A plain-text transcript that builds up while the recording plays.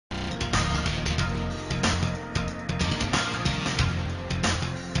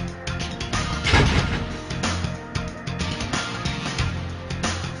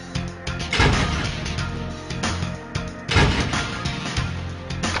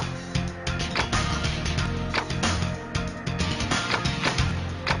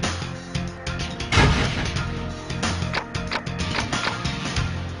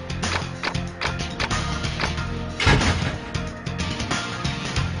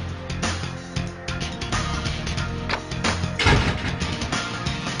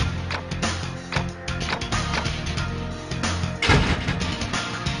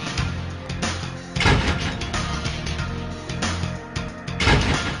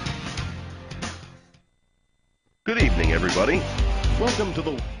evening, everybody. Welcome to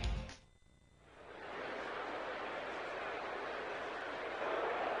the...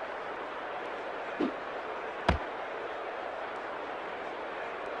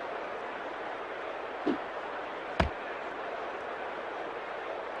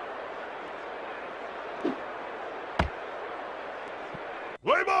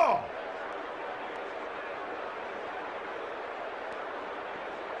 Play ball!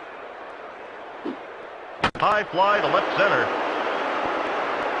 High fly to left center.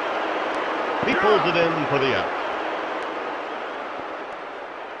 He pulls it in for the out.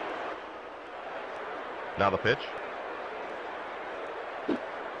 Now the pitch.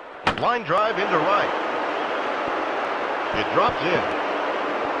 Line drive into right. It drops in.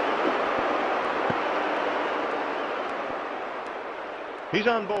 He's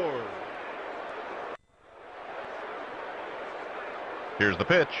on board. Here's the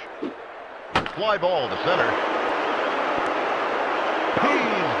pitch. Fly ball to center.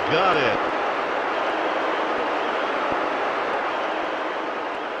 He's got it.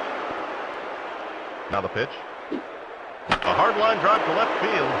 Now the pitch. A hard line drive to left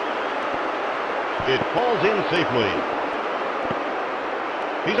field. It falls in safely.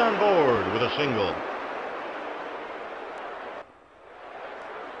 He's on board with a single.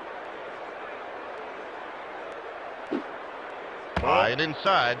 High and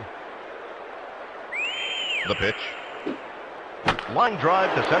inside. The pitch. Line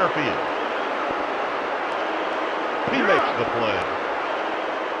drive to center field. He makes the play.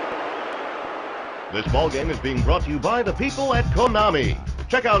 This ball game is being brought to you by the people at Konami.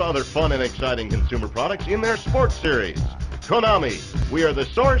 Check out other fun and exciting consumer products in their sports series. Konami, we are the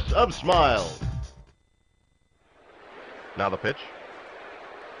source of smiles. Now the pitch.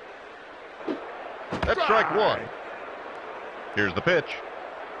 That's strike one. Here's the pitch.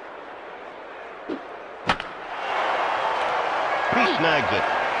 He snags it.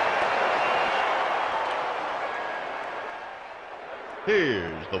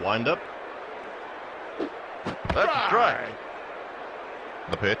 Here's the windup. That's a strike.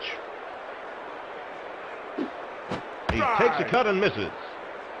 The pitch. He takes a cut and misses.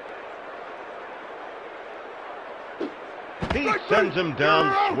 He sends him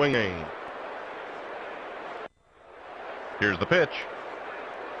down swinging. Here's the pitch.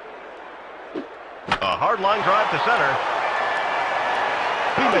 A hard line drive to center.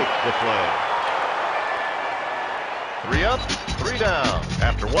 He makes the play. 3 up, 3 down.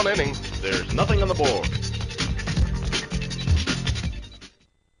 After 1 inning, there's nothing on the board.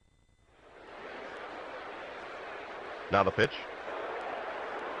 Now the pitch.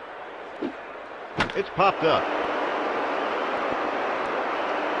 It's popped up.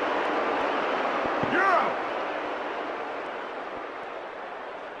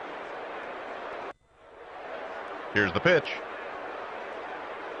 Here's the pitch.